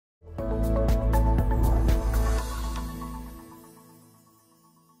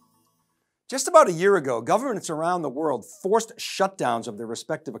Just about a year ago, governments around the world forced shutdowns of their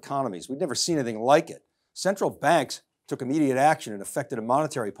respective economies. We'd never seen anything like it. Central banks took immediate action and effected a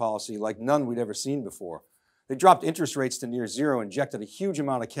monetary policy like none we'd ever seen before. They dropped interest rates to near zero, injected a huge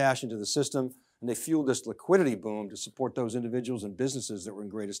amount of cash into the system, and they fueled this liquidity boom to support those individuals and businesses that were in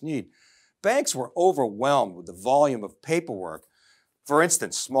greatest need. Banks were overwhelmed with the volume of paperwork. For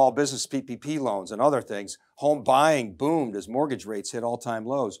instance, small business PPP loans and other things. Home buying boomed as mortgage rates hit all-time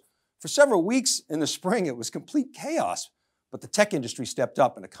lows. For several weeks in the spring, it was complete chaos, but the tech industry stepped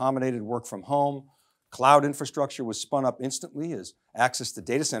up and accommodated work from home. Cloud infrastructure was spun up instantly as access to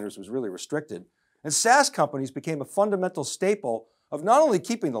data centers was really restricted. And SaaS companies became a fundamental staple of not only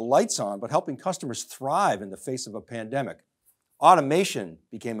keeping the lights on, but helping customers thrive in the face of a pandemic. Automation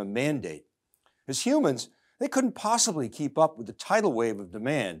became a mandate. As humans, they couldn't possibly keep up with the tidal wave of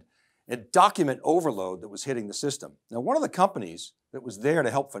demand and document overload that was hitting the system. Now, one of the companies that was there to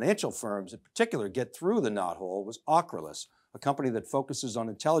help financial firms in particular get through the knothole was Ocrolus, a company that focuses on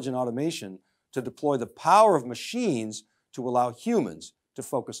intelligent automation to deploy the power of machines to allow humans to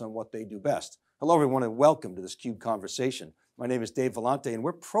focus on what they do best. Hello everyone and welcome to this CUBE conversation. My name is Dave Vellante and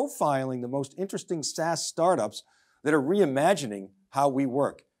we're profiling the most interesting SaaS startups that are reimagining how we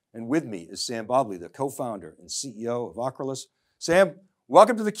work. And with me is Sam Bobley, the co-founder and CEO of Ocrolus. Sam,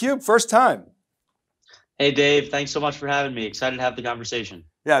 welcome to theCUBE, first time. Hey Dave, thanks so much for having me. Excited to have the conversation.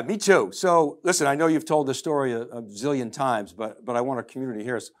 Yeah, me too. So listen, I know you've told this story a zillion times, but I want our community to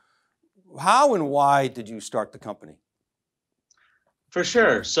hear us. How and why did you start the company? For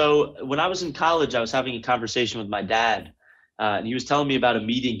sure. So when I was in college, I was having a conversation with my dad, and he was telling me about a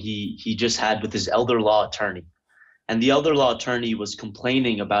meeting he just had with his elder law attorney. And the elder law attorney was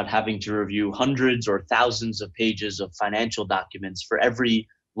complaining about having to review hundreds or thousands of pages of financial documents for every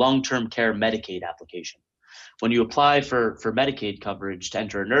long-term care Medicaid application. When you apply for Medicaid coverage to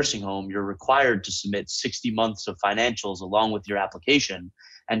enter a nursing home, you're required to submit 60 months of financials along with your application.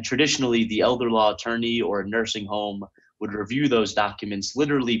 And traditionally, the elder law attorney or a nursing home would review those documents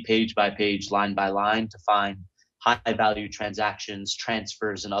literally page by page, line by line to find high value transactions,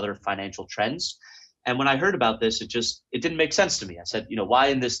 transfers, and other financial trends. And when I heard about this, it didn't make sense to me. I said, why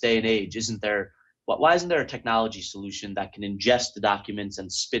in this day and age why isn't there a technology solution that can ingest the documents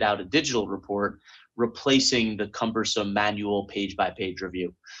and spit out a digital report, replacing the cumbersome manual page by page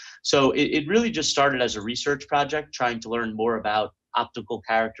review? So it really just started as a research project, trying to learn more about optical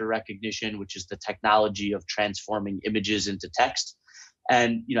character recognition, which is the technology of transforming images into text.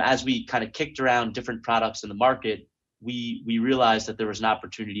 And as we kind of kicked around different products in the market, we realized that there was an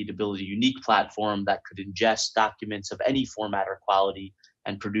opportunity to build a unique platform that could ingest documents of any format or quality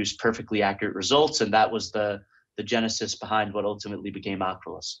and produce perfectly accurate results. And that was the genesis behind what ultimately became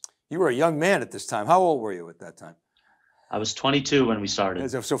Ocrolus. You were a young man at this time. How old were you at that time? I was 22 when we started.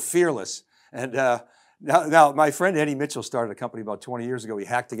 So fearless. And now my friend Eddie Mitchell started a company about 20 years ago. He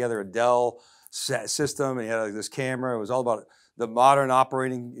hacked together a Dell system and he had this camera. It was all about the modern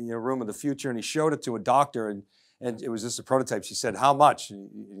operating room of the future. And he showed it to a doctor and it was just a prototype. She said, how much? And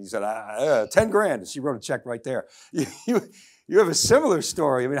he said, 10 grand. And she wrote a check right there. You have a similar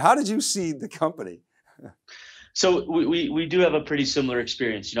story. I mean, how did you seed the company? So we do have a pretty similar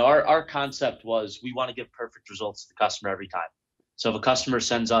experience. Our concept was we want to give perfect results to the customer every time. So if a customer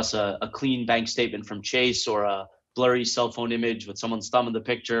sends us a clean bank statement from Chase or a blurry cell phone image with someone's thumb in the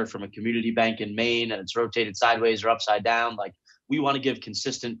picture from a community bank in Maine and it's rotated sideways or upside down, we want to give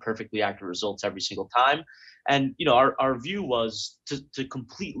consistent, perfectly accurate results every single time. And our view was to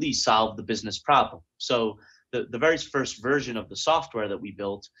completely solve the business problem. So the very first version of the software that we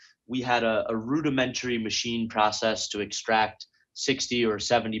built, we had a rudimentary machine process to extract 60 or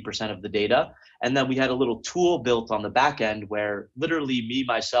 70% of the data. And then we had a little tool built on the back end where literally me,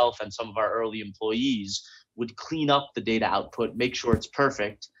 myself, and some of our early employees would clean up the data output, make sure it's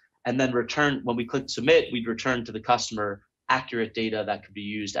perfect, and then return, when we clicked submit, we'd return to the customer accurate data that could be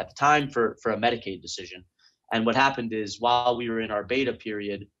used at the time for a Medicaid decision. And what happened is while we were in our beta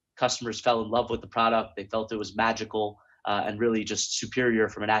period, customers fell in love with the product. They felt it was magical and really just superior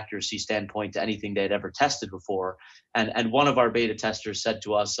from an accuracy standpoint to anything they had ever tested before. And one of our beta testers said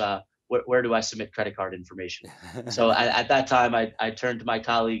to us, where do I submit credit card information? So at that time, I turned to my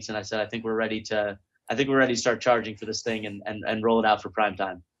colleagues and I said, I think we're ready to start charging for this thing and roll it out for prime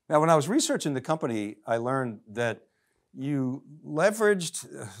time. Now, when I was researching the company, I learned that you leveraged,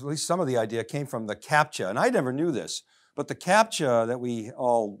 at least some of the idea came from the CAPTCHA, and I never knew this, but the CAPTCHA that we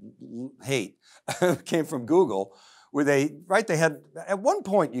all hate came from Google, where they had, at one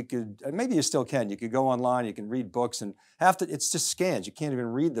point you could, maybe you still can, you could go online, you can read books and it's just scans. You can't even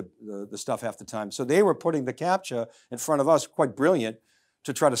read the stuff half the time. So they were putting the CAPTCHA in front of us, quite brilliant,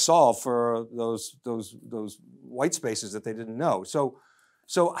 to try to solve for those white spaces that they didn't know.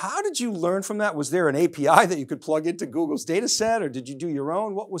 So how did you learn from that? Was there an API that you could plug into Google's data set, or did you do your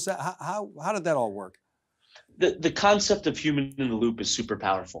own? What was that? How did that all work? The concept of human in the loop is super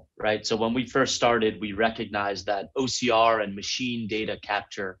powerful, right? So when we first started, we recognized that OCR and machine data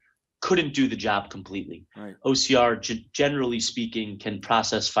capture couldn't do the job completely. Right. OCR, generally speaking, can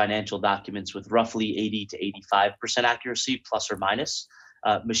process financial documents with roughly 80 to 85% accuracy, plus or minus.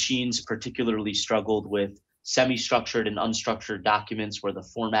 Machines particularly struggled with semi-structured and unstructured documents where the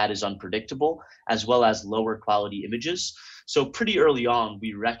format is unpredictable, as well as lower quality images. So pretty early on,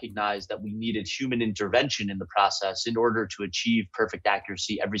 we recognized that we needed human intervention in the process in order to achieve perfect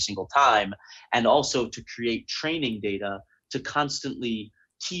accuracy every single time, and also to create training data to constantly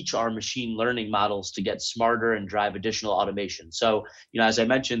teach our machine learning models to get smarter and drive additional automation. So, as I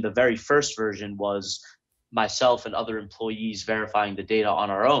mentioned, the very first version was myself and other employees verifying the data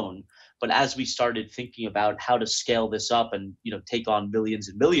on our own. But as we started thinking about how to scale this up and take on millions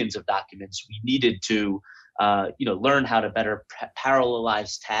and millions of documents, we needed to learn how to better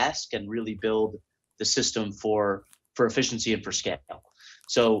parallelize tasks and really build the system for efficiency and for scale.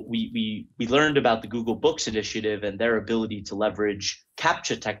 So we learned about the Google Books initiative and their ability to leverage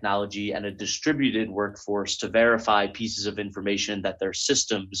CAPTCHA technology and a distributed workforce to verify pieces of information that their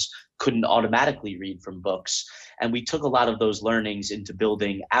systems couldn't automatically read from books. And we took a lot of those learnings into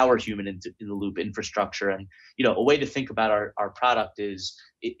building our human in the loop infrastructure. And a way to think about our product is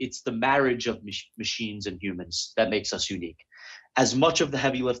it's the marriage of machines and humans that makes us unique. As much of the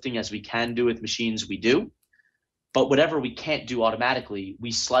heavy lifting as we can do with machines, we do. But whatever we can't do automatically,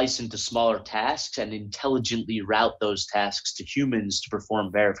 we slice into smaller tasks and intelligently route those tasks to humans to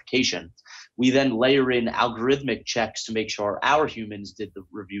perform verification. We then layer in algorithmic checks to make sure our humans did the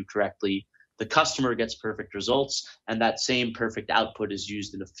review correctly. The customer gets perfect results, and that same perfect output is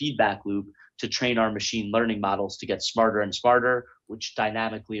used in a feedback loop to train our machine learning models to get smarter and smarter, which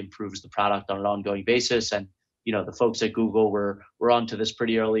dynamically improves the product on an ongoing basis. And the folks at Google were onto this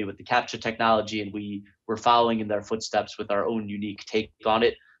pretty early with the CAPTCHA technology, and we were following in their footsteps with our own unique take on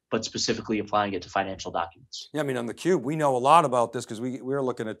it, but specifically applying it to financial documents. Yeah, I mean, on theCUBE, we know a lot about this because we're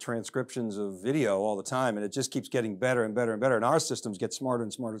looking at transcriptions of video all the time, and it just keeps getting better and better and better, and our systems get smarter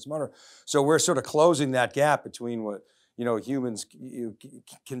and smarter and smarter. So we're sort of closing that gap between what humans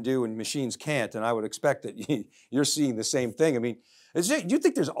can do and machines can't, and I would expect that you're seeing the same thing. I mean, do you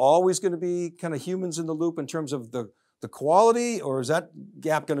think there's always going to be kind of humans in the loop in terms of the quality, or is that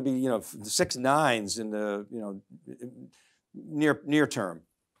gap going to be 6 nines in the near term?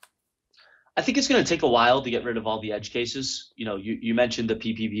 I think it's going to take a while to get rid of all the edge cases. You mentioned the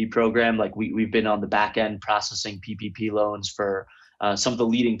PPP program. Like we've been on the back end processing PPP loans for some of the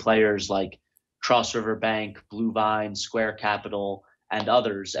leading players like Cross River Bank, Blue Vine, Square Capital, and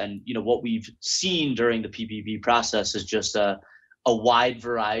others. And what we've seen during the PPP process is just a wide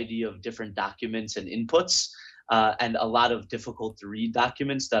variety of different documents and inputs, and a lot of difficult to read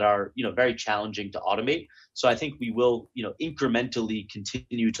documents that are very challenging to automate. So I think we will incrementally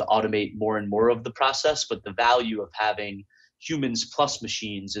continue to automate more and more of the process, but the value of having humans plus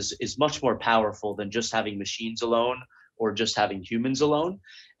machines is much more powerful than just having machines alone or just having humans alone.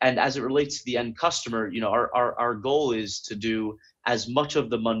 And as it relates to the end customer, our goal is to do as much of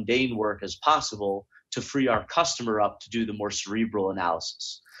the mundane work as possible to free our customer up to do the more cerebral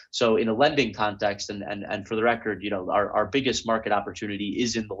analysis. So in a lending context, and for the record, our biggest market opportunity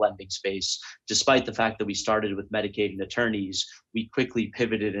is in the lending space. Despite the fact that we started with Medicaid and attorneys, we quickly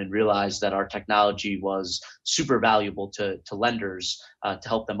pivoted and realized that our technology was super valuable to lenders to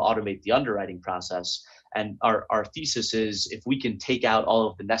help them automate the underwriting process. And our thesis is if we can take out all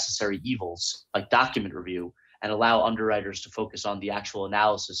of the necessary evils like document review and allow underwriters to focus on the actual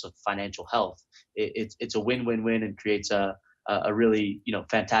analysis of financial health, it's a win-win-win and creates a really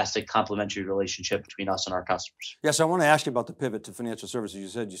fantastic complementary relationship between us and our customers. Yes, I want to ask you about the pivot to financial services. You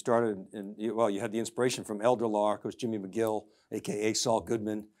said you started you had the inspiration from elder law. Of course, Jimmy McGill, AKA Saul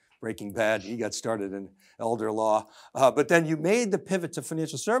Goodman, Breaking Bad, he got started in elder law. But then you made the pivot to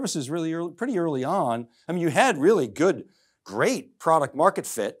financial services pretty early on. I mean, you had really great product market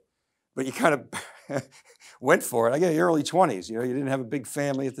fit, but you kind of went for it. I get your early 20s. You didn't have a big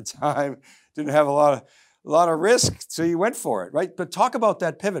family at the time, didn't have a lot of risk, so you went for it, right? But talk about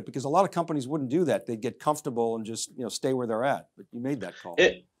that pivot, because a lot of companies wouldn't do that. They'd get comfortable and just stay where they're at. But you made that call.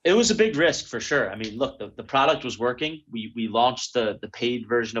 It was a big risk for sure. I mean, look, the product was working. We launched the paid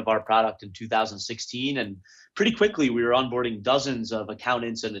version of our product in 2016, and pretty quickly we were onboarding dozens of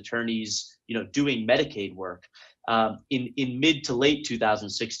accountants and attorneys, doing Medicaid work. In mid to late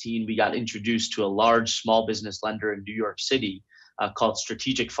 2016, we got introduced to a large small business lender in New York City called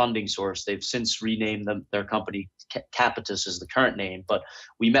Strategic Funding Source. They've since renamed their company Capitus is the current name, but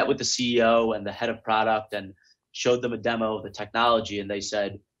we met with the CEO and the head of product and showed them a demo of the technology, and they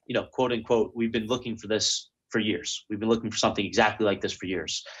said, quote unquote, we've been looking for this for years. We've been looking for something exactly like this for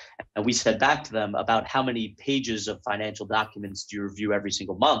years. And we said back to them about how many pages of financial documents do you review every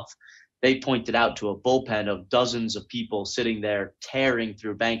single month? They pointed out to a bullpen of dozens of people sitting there tearing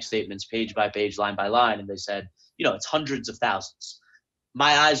through bank statements page by page, line by line. And they said, it's hundreds of thousands.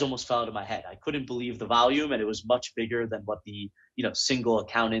 My eyes almost fell out of my head. I couldn't believe the volume, and it was much bigger than what the single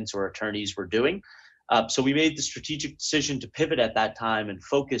accountants or attorneys were doing. So we made the strategic decision to pivot at that time and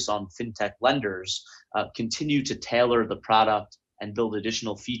focus on fintech lenders, continue to tailor the product and build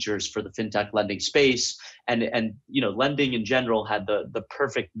additional features for the fintech lending space. And lending in general had the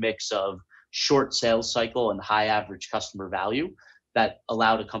perfect mix of short sales cycle and high average customer value that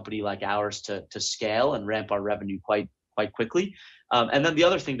allowed a company like ours to scale and ramp our revenue quite quickly. And then the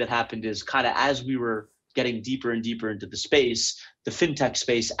other thing that happened is kind of as we were getting deeper and deeper into the space, the fintech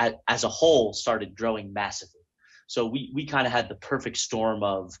space as a whole started growing massively. So we kind of had the perfect storm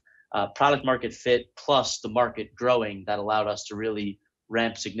of product market fit plus the market growing that allowed us to really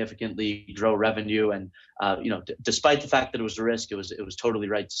ramp significantly, grow revenue. And despite the fact that it was a risk, it was totally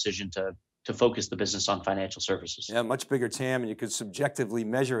the right decision to focus the business on financial services. Yeah, much bigger TAM, and you could subjectively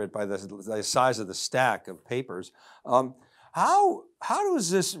measure it by the size of the stack of papers. How does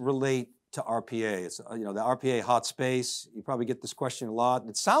this relate to RPA? It's the RPA hot space. You probably get this question a lot.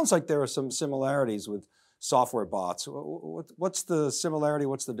 It sounds like there are some similarities with software bots. What's the similarity?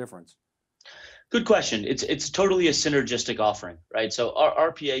 What's the difference? Good question. It's totally a synergistic offering, right? So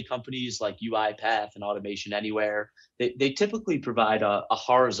our RPA companies like UiPath and Automation Anywhere, they typically provide a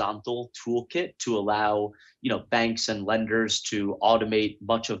horizontal toolkit to allow banks and lenders to automate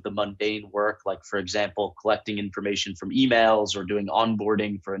much of the mundane work, like for example, collecting information from emails or doing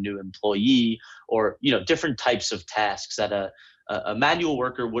onboarding for a new employee, or different types of tasks that a manual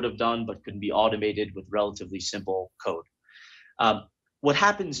worker would have done but could be automated with relatively simple code. What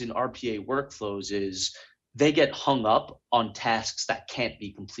happens in RPA workflows is they get hung up on tasks that can't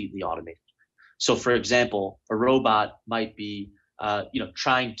be completely automated. So for example, a robot might be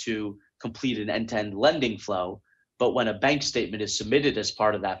trying to complete an end-to-end lending flow, but when a bank statement is submitted as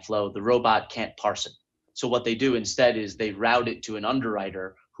part of that flow, the robot can't parse it. So what they do instead is they route it to an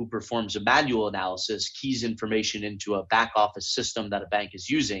underwriter who performs a manual analysis, keys information into a back office system that a bank is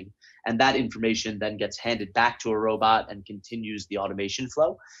using, and that information then gets handed back to a robot and continues the automation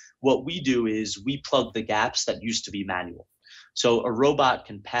flow. What we do is we plug the gaps that used to be manual. So a robot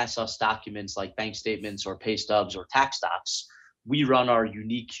can pass us documents like bank statements or pay stubs or tax docs. We run our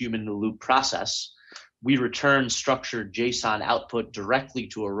unique human-in-the-loop process. We return structured JSON output directly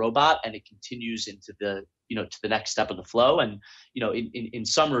to a robot, and it continues into the to the next step of the flow. And in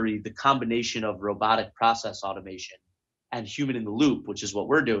summary, the combination of robotic process automation and human in the loop, which is what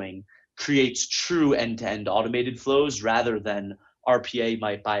we're doing, creates true end-to-end automated flows rather than RPA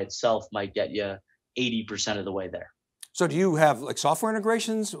by itself might get you 80% of the way there. So do you have like software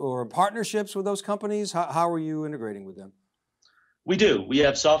integrations or partnerships with those companies? How are you integrating with them? We do. We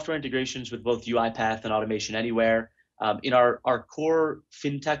have software integrations with both UiPath and Automation Anywhere. In our core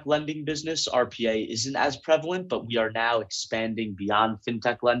fintech lending business, RPA isn't as prevalent, but we are now expanding beyond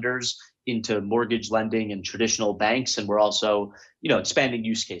fintech lenders into mortgage lending and traditional banks. And we're also, expanding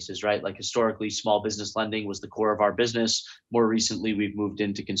use cases, right? Like historically, small business lending was the core of our business. More recently, we've moved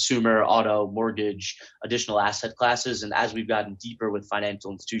into consumer, auto, mortgage, additional asset classes. And as we've gotten deeper with financial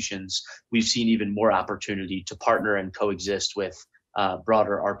institutions, we've seen even more opportunity to partner and coexist with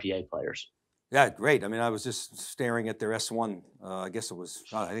broader RPA players. Yeah, great. I mean, I was just staring at their S1. I guess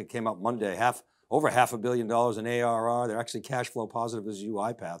I think it came out Monday. Over $500 million in ARR. They're actually cash flow positive as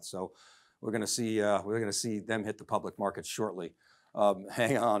UiPath. So we're going to see them hit the public market shortly.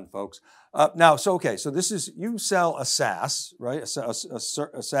 Hang on, folks. So this is, you sell a SaaS, right? A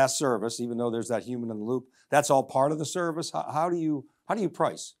SaaS service, even though there's that human in the loop. That's all part of the service. How do you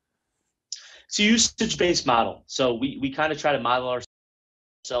price? It's a usage-based model. So we kind of try to model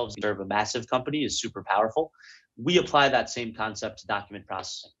ourselves serve a massive company is super powerful. We apply that same concept to document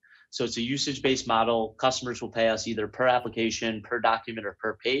processing. So it's a usage-based model. Customers will pay us either per application, per document, or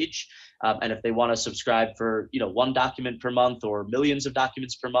per page. And if they want to subscribe for one document per month or millions of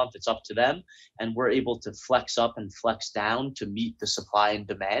documents per month, it's up to them. And we're able to flex up and flex down to meet the supply and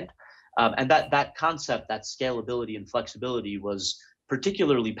demand. And that concept, that scalability and flexibility was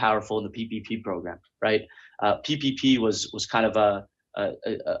particularly powerful in the PPP program, right? PPP was kind of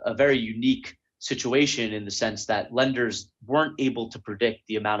a very unique situation in the sense that lenders weren't able to predict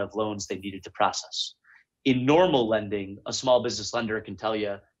the amount of loans they needed to process. In normal lending, a small business lender can tell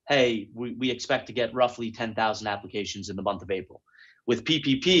you, hey, we expect to get roughly 10,000 applications in the month of April. With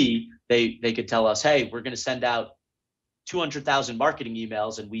PPP, they could tell us, hey, we're going to send out 200,000 marketing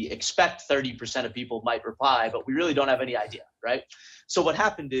emails and we expect 30% of people might reply, but we really don't have any idea, right? So what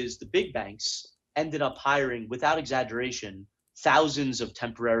happened is the big banks ended up hiring, without exaggeration, thousands of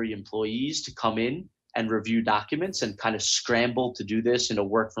temporary employees to come in and review documents and kind of scramble to do this in a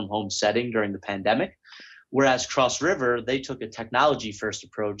work from home setting during the pandemic. Whereas Cross River, they took a technology first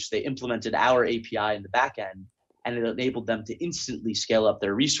approach. They implemented our API in the back end, and it enabled them to instantly scale up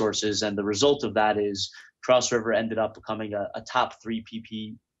their resources. And the result of that is Cross River ended up becoming a top three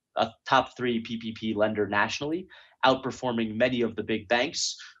PPP lender nationally, outperforming many of the big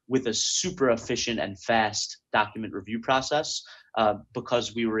banks with a super efficient and fast document review process,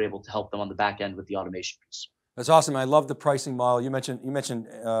 because we were able to help them on the back end with the automation piece. That's awesome. I love the pricing model. You mentioned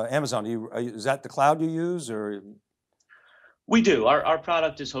Amazon. Is that the cloud you use, or? We do. Our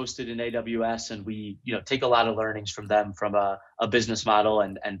product is hosted in AWS, and we take a lot of learnings from them from a business model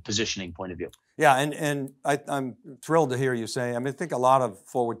and positioning point of view. Yeah, and I'm thrilled to hear you say. I mean, I think a lot of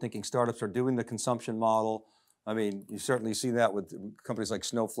forward-thinking startups are doing the consumption model. I mean, you certainly see that with companies like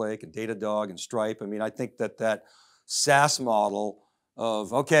Snowflake and Datadog and Stripe. I mean, I think that SaaS model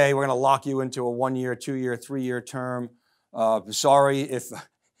of, okay, we're going to lock you into a 1 year, 2 year, 3 year term. Sorry,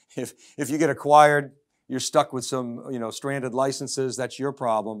 if you get acquired, you're stuck with some stranded licenses. That's your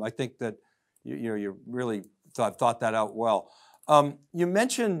problem. I think that you really thought that out well. You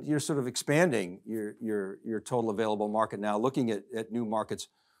mentioned you're sort of expanding your total available market now, looking at new markets.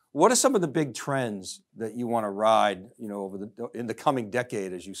 What are some of the big trends that you want to ride, in the coming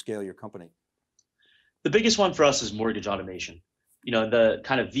decade as you scale your company? The biggest one for us is mortgage automation. The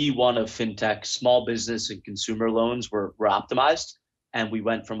kind of V1 of fintech, small business and consumer loans were optimized, and we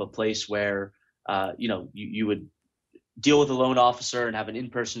went from a place where you would deal with a loan officer and have an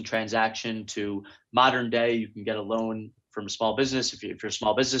in-person transaction to modern day. You can get a loan from a small business. If you're a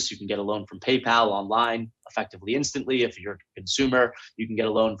small business, you can get a loan from PayPal online effectively instantly. If you're a consumer, you can get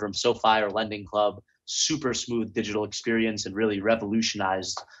a loan from SoFi or Lending Club. Super smooth digital experience, and really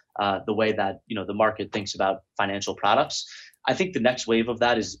revolutionized the way that the market thinks about financial products. I think the next wave of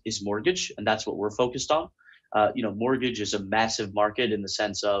that is mortgage, and that's what we're focused on. Mortgage is a massive market in the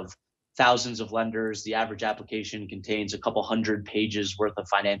sense of thousands of lenders. The average application contains a couple hundred pages worth of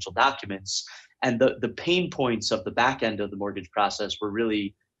financial documents. And the pain points of the back end of the mortgage process were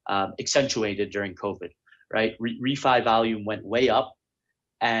really accentuated during COVID, right? Refi volume went way up,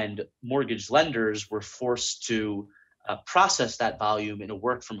 and mortgage lenders were forced to process that volume in a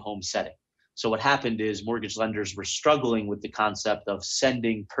work from home setting. So what happened is mortgage lenders were struggling with the concept of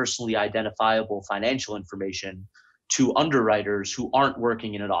sending personally identifiable financial information to underwriters who aren't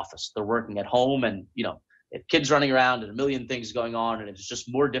working in an office. They're working at home, and kids running around and a million things going on, and it's just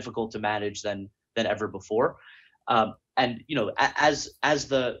more difficult to manage than ever before. And as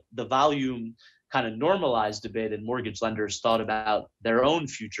the volume kind of normalized a bit and mortgage lenders thought about their own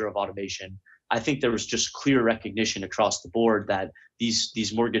future of automation, I think there was just clear recognition across the board that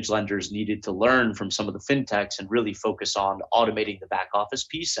these mortgage lenders needed to learn from some of the fintechs and really focus on automating the back office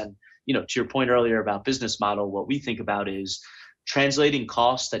piece. And to your point earlier about business model, what we think about is translating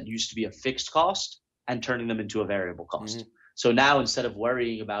costs that used to be a fixed cost and turning them into a variable cost. Mm-hmm. So now, instead of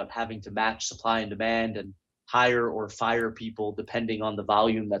worrying about having to match supply and demand and hire or fire people depending on the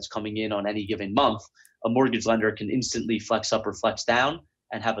volume that's coming in on any given month, a mortgage lender can instantly flex up or flex down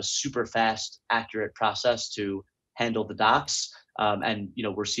and have a super fast, accurate process to handle the docs. And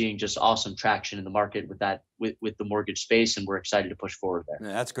we're seeing just awesome traction in the market with that, with the mortgage space, and we're excited to push forward there.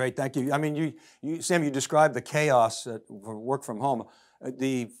 Yeah, that's great, thank you. I mean, Sam, you described the chaos for work from home.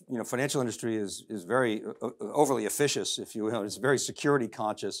 The financial industry is very overly officious, if you will. It's very security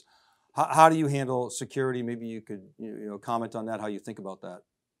conscious. How do you handle security? Maybe you could comment on that, how you think about that.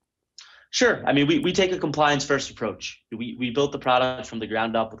 Sure. I mean, we take a compliance first approach. We built the product from the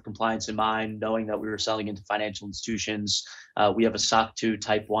ground up with compliance in mind, knowing that we were selling into financial institutions. We have a SOC 2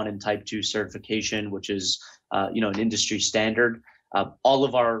 Type 1 and Type 2 certification, which is an industry standard. All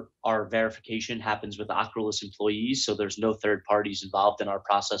of our verification happens with Ocrolus employees, so there's no third parties involved in our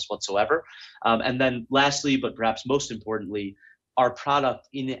process whatsoever. And then lastly, but perhaps most importantly, our product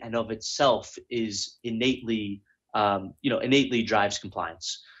in and of itself is innately drives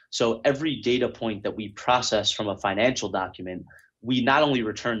compliance. So every data point that we process from a financial document, we not only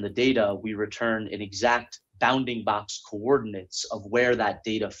return the data, we return an exact bounding box coordinates of where that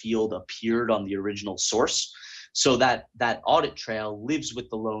data field appeared on the original source, so that audit trail lives with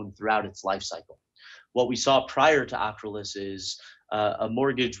the loan throughout its life cycle. What we saw prior to Ocrolus is a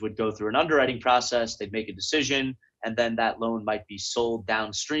mortgage would go through an underwriting process, they'd make a decision, and then that loan might be sold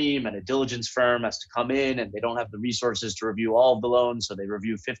downstream, and a diligence firm has to come in, and they don't have the resources to review all of the loans, so they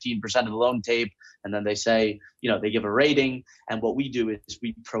review 15% of the loan tape, and then they say, they give a rating. And what we do is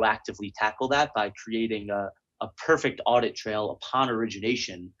we proactively tackle that by creating a perfect audit trail upon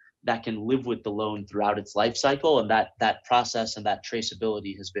origination that can live with the loan throughout its life cycle. And that process and that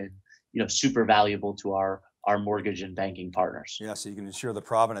traceability has been, super valuable to our mortgage and banking partners. Yeah, so you can ensure the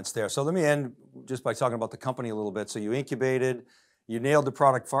provenance there. So let me end just by talking about the company a little bit. So you incubated, you nailed the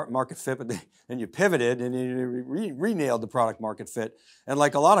product market fit, but then you pivoted and you re-nailed the product market fit. And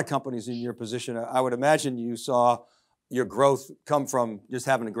like a lot of companies in your position, I would imagine you saw your growth come from just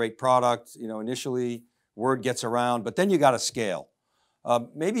having a great product. Initially word gets around, but then you got to scale.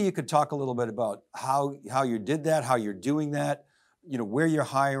 Maybe you could talk a little bit about how you did that, how you're doing that, where you're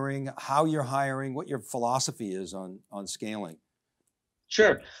hiring, how you're hiring, what your philosophy is on scaling.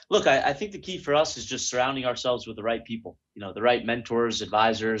 Sure. Look, I think the key for us is just surrounding ourselves with the right people, the right mentors,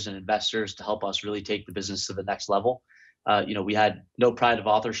 advisors, and investors to help us really take the business to the next level. We had no pride of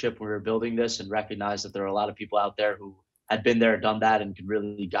authorship when we were building this, and recognized that there are a lot of people out there who had been there, done that, and could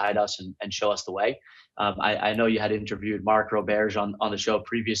really guide us and show us the way. I know you had interviewed Mark Roberge on the show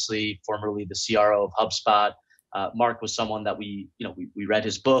previously, formerly the CRO of HubSpot. Mark was someone that we read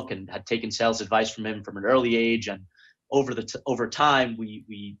his book and had taken sales advice from him from an early age. And over time,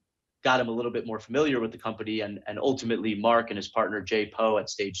 we got him a little bit more familiar with the company. And ultimately, Mark and his partner, Jay Poe at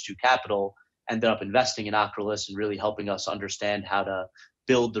Stage 2 Capital, ended up investing in Ocrolus and really helping us understand how to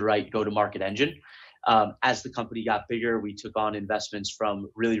build the right go-to-market engine. As the company got bigger, we took on investments from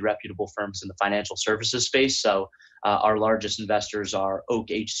really reputable firms in the financial services space. So our largest investors are Oak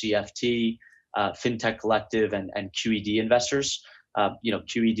HCFT, FinTech Collective, and QED investors.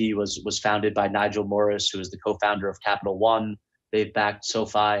 QED was founded by Nigel Morris, who is the co-founder of Capital One. They've backed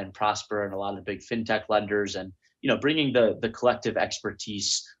SoFi and Prosper and a lot of the big FinTech lenders, and bringing the collective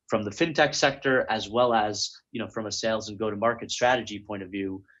expertise from the FinTech sector, as well as from a sales and go-to-market strategy point of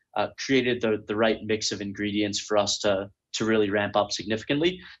view, created the right mix of ingredients for us to really ramp up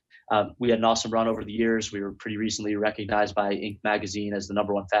significantly. We had an awesome run over the years. We were pretty recently recognized by Inc. magazine as the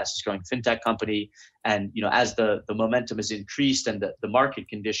 #1 fastest growing fintech company. And as the momentum has increased and the market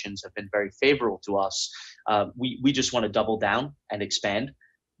conditions have been very favorable to us, we just want to double down and expand.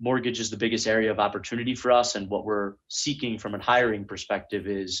 Mortgage is the biggest area of opportunity for us, and what we're seeking from a hiring perspective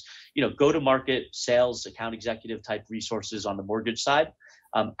is go-to-market sales, account executive type resources on the mortgage side,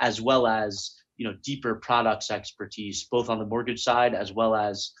 as well as deeper products expertise, both on the mortgage side as well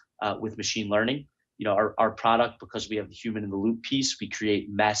as with machine learning. Our product, because we have the human in the loop piece, we create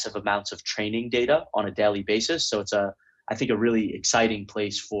massive amounts of training data on a daily basis. So it's I think a really exciting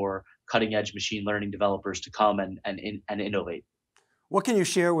place for cutting edge machine learning developers to come and innovate. What can you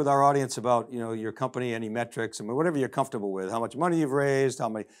share with our audience about your company, any metrics, whatever you're comfortable with, how much money you've raised, how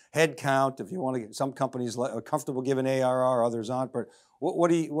many head count, if you want to, some companies are comfortable giving ARR, others aren't, but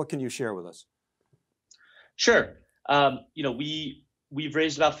what can you share with us? Sure. We've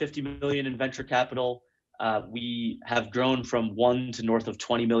raised about 50 million in venture capital. We have grown from 1 to north of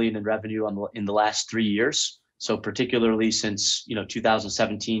 20 million in revenue in the last 3 years. So particularly since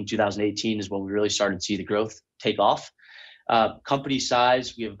 2017, 2018 is when we really started to see the growth take off. Company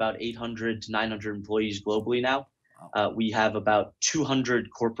size, we have about 800 to 900 employees globally now. We have about 200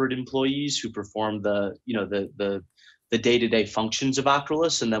 corporate employees who perform the day-to-day functions of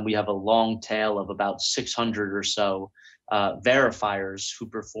Ocrolus, and then we have a long tail of about 600 or so verifiers who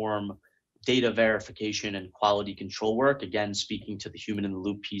perform data verification and quality control work. Again, speaking to the human in the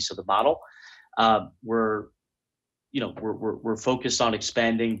loop piece of the model. We're focused on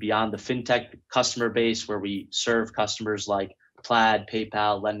expanding beyond the fintech customer base, where we serve customers like Plaid,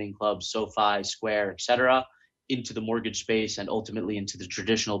 PayPal, Lending Club, SoFi, Square, etc., into the mortgage space and ultimately into the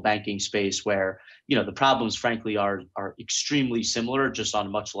traditional banking space, where the problems, frankly, are extremely similar, just on a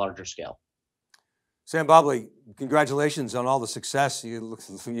much larger scale. Sam Bobley, congratulations on all the success. You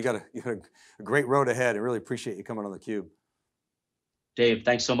got a great road ahead. I really appreciate you coming on theCUBE. Dave,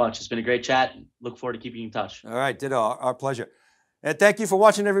 thanks so much. It's been a great chat. Look forward to keeping in touch. All right, ditto, our pleasure. And thank you for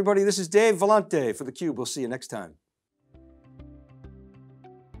watching, everybody. This is Dave Vellante for theCUBE. We'll see you next time.